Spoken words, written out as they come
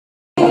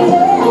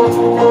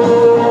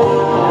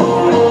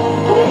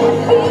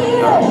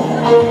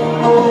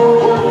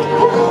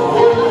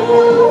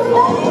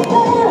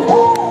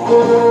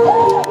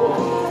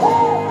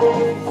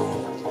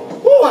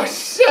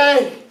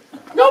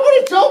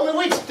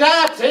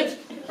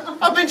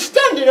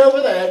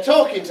over there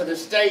talking to the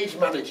stage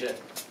manager.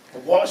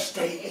 And what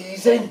state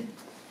he's in.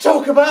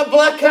 Talk about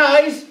black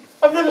eyes.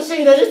 I've never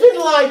seen anything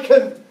like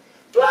them.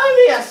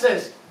 Blimey, I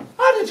says,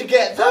 how did you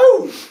get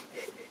those?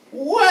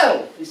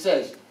 Well, he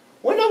says,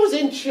 when I was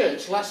in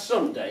church last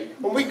Sunday,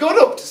 when we got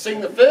up to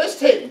sing the first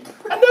hymn,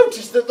 I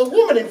noticed that the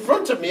woman in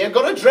front of me had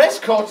got a dress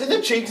caught in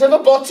the cheeks of her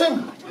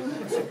bottom.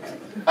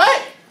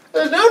 Hey,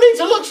 there's no need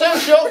to look so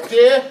shocked,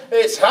 dear.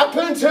 It's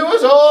happened to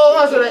us all,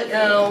 hasn't it,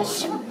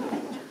 girls?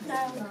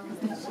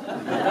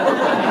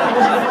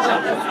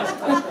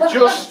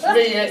 Just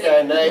me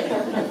again,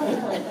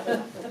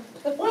 eh?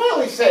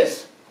 Well, he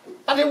says,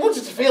 I didn't want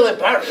her to feel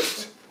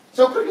embarrassed.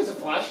 So quick as a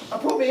flash, I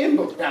put my hymn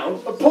book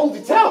down and pulled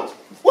it out.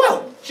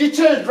 Well, she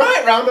turned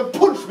right round and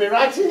punched me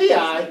right in the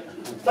eye.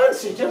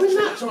 Fancy doing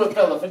that to a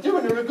fella for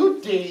doing her a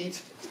good deed.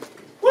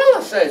 Well,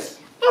 I says,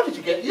 how did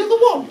you get the other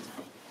one?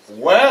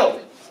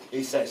 Well,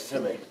 he says to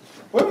me,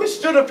 when we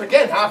stood up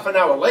again half an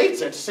hour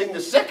later to sing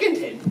the second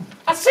hymn,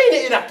 I seen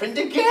it had happened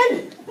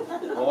again.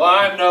 Oh,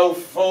 I'm no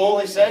fool,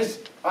 he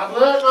says. I've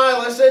learnt my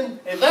lesson.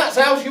 If that's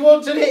how she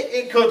wanted it,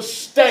 it could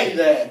stay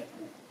there.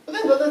 But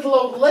then the little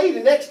old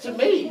lady next to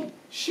me,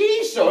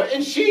 she saw it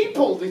and she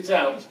pulled it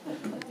out.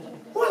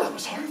 Well, I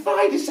was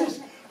horrified, he says.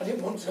 I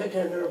didn't want her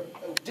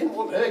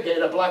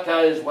getting a black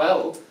eye as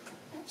well.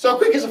 So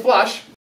quick as a flash,